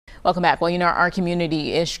Welcome back. Well, our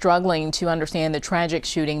community is struggling to understand the tragic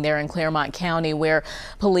shooting there in Clermont County, where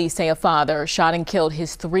police say a father shot and killed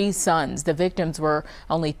his 3 sons. The victims were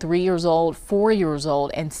only 3 years old, 4 years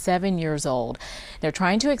old, and 7 years old. They're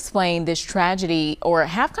trying to explain this tragedy or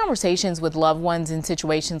have conversations with loved ones in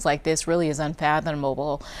situations like this. Really is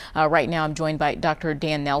unfathomable. Right now, I'm joined by Dr.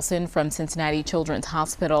 Dan Nelson from Cincinnati Children's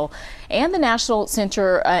Hospital and the National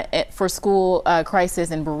Center for School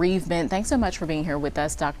Crisis and Bereavement. Thanks so much for being here with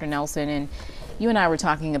us, Dr. Nelson. And you and I were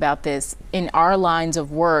talking about this in our lines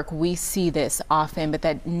of work. We see this often, but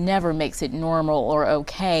that never makes it normal or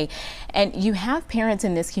okay. And you have parents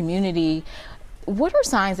in this community. What are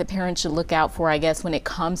signs that parents should look out for, I guess, when it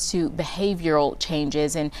comes to behavioral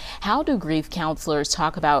changes, and how do grief counselors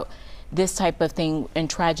talk about this type of thing and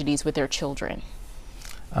tragedies with their children?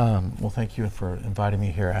 Well, thank you for inviting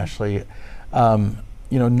me here, Ashley.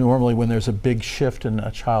 Normally when there's a big shift in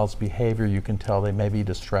a child's behavior, you can tell they may be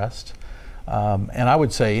distressed. And I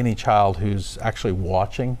would say any child who's actually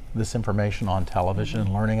watching this information on television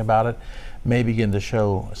and learning about it may begin to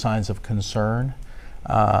show signs of concern.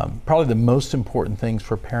 Probably the most important things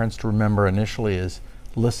for parents to remember initially is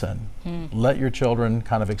listen. Let your children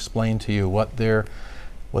kind of explain to you what their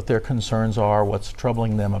concerns are, what's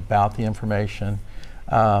troubling them about the information.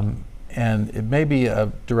 And it may be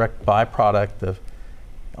a direct byproduct of,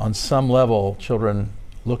 on some level, children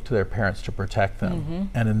look to their parents to protect them.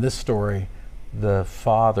 And in this story, the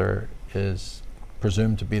father is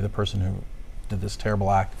presumed to be the person who did this terrible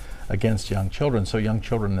act against young children. So young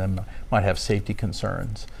children then might have safety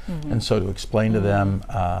concerns. And so to explain to them,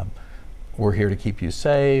 we're here to keep you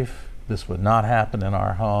safe, this would not happen in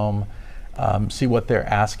our home, see what they're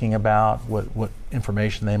asking about, what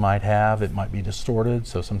information they might have. It might be distorted,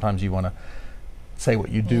 so sometimes you want to say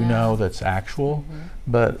what you do know that's actual,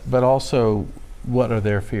 but also what are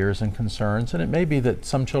their fears and concerns. And it may be that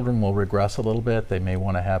some children will regress a little bit. They may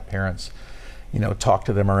want to have parents talk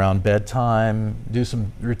to them around bedtime, do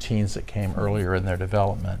some routines that came earlier in their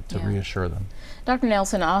development to reassure them. Dr.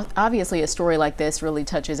 Nelson, obviously a story like this really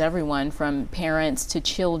touches everyone, from parents to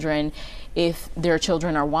children. If their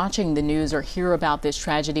children are watching the news or hear about this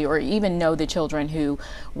tragedy or even know the children who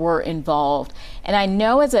were involved. And I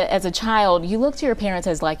know as a child, you look to your parents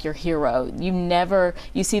as like your hero.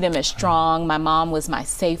 You see them as strong. My mom was my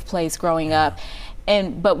safe place growing up.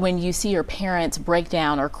 But when you see your parents break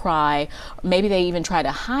down or cry, maybe they even try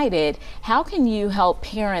to hide it, how can you help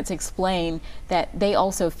parents explain that they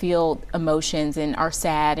also feel emotions and are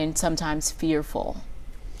sad and sometimes fearful?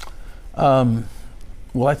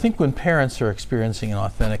 Well, I think when parents are experiencing an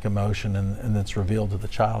authentic emotion and it's revealed to the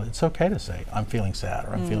child, it's okay to say, I'm feeling sad,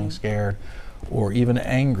 or I'm feeling scared, or even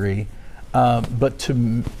angry. But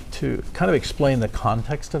to kind of explain the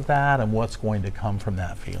context of that and what's going to come from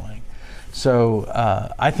that feeling. So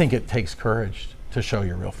I think it takes courage to show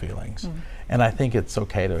your real feelings. And I think it's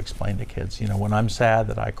okay to explain to kids, when I'm sad,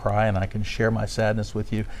 that I cry and I can share my sadness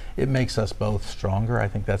with you. It makes us both stronger. I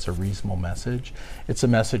think that's a reasonable message. It's a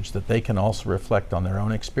message that they can also reflect on their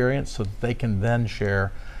own experience so that they can then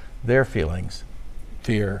share their feelings,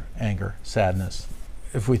 fear, anger, sadness.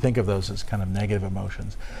 If we think of those as kind of negative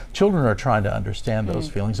emotions, children are trying to understand those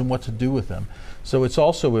feelings and what to do with them. So it's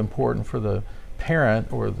also important for the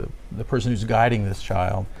parent or the person who's guiding this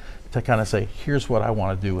child to kind of say, here's what I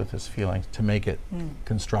want to do with this feeling to make it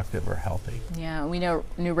constructive or healthy. Yeah, we know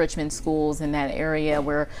New Richmond schools in that area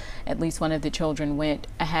where at least one of the children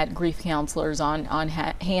had grief counselors on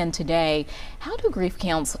hand today. How do grief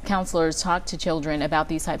counselors talk to children about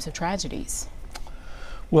these types of tragedies?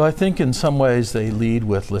 Well, I think in some ways they lead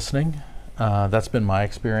with listening. That's been my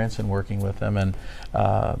experience in working with them. And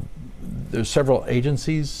there's several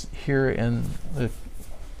agencies here in the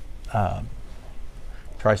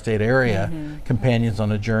tri-state area, Companions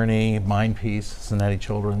on a Journey, Mind Peace, Cincinnati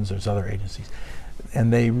Children's, there's other agencies.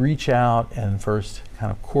 And they reach out and first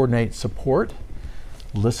kind of coordinate support,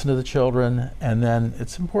 listen to the children, and then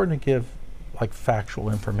it's important to give like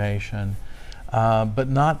factual information, but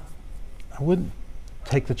I wouldn't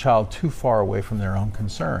take the child too far away from their own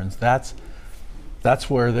concerns. That's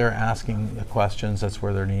where they're asking the questions, that's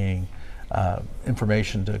where they're needing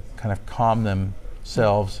information to kind of calm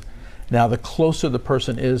themselves. Now, the closer the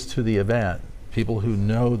person is to the event, people who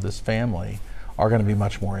know this family are going to be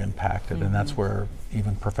much more impacted, and that's where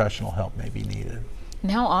even professional help may be needed.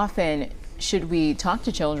 And how often should we talk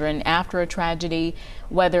to children after a tragedy,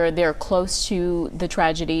 whether they're close to the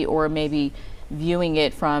tragedy or maybe viewing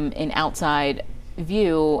it from an outside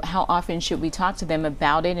view? How often should we talk to them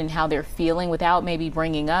about it and how they're feeling without maybe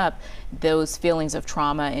bringing up those feelings of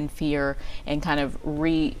trauma and fear and kind of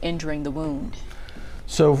re-injuring the wound?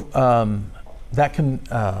 So that can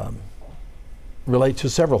relate to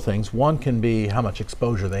several things. One can be how much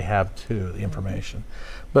exposure they have to the information,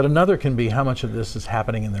 but another can be how much of this is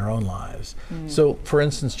happening in their own lives. So, for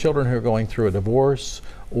instance, children who are going through a divorce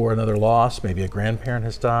or another loss, maybe a grandparent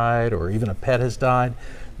has died or even a pet has died,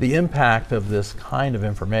 the impact of this kind of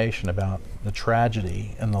information about the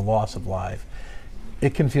tragedy and the loss of life,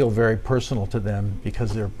 it can feel very personal to them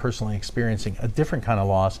because they're personally experiencing a different kind of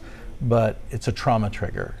loss, but it's a trauma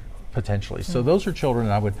trigger potentially. So those are children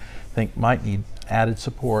I would think might need added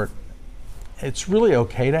support. It's really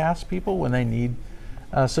okay to ask people when they need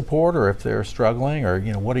support, or if they're struggling, or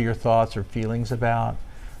what are your thoughts or feelings about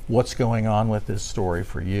what's going on with this story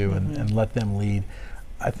for you, and let them lead.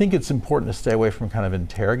 I think it's important to stay away from kind of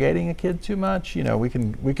interrogating a kid too much. We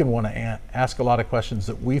can want to ask a lot of questions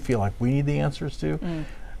that we feel like we need the answers to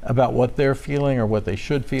about what they're feeling or what they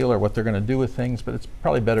should feel or what they're going to do with things, but it's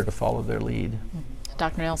probably better to follow their lead.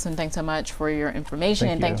 Dr. Nelson, thanks so much for your information,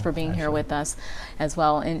 and thanks for being here with us as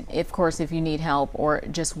well. And of course, if you need help or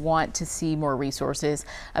just want to see more resources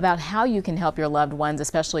about how you can help your loved ones,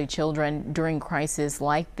 especially children, during crises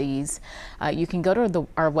like these, you can go to the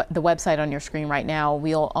website on your screen right now.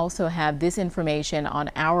 We'll also have this information on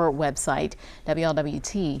our website,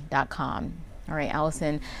 WLWT.com. All right,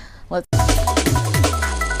 Allison, let's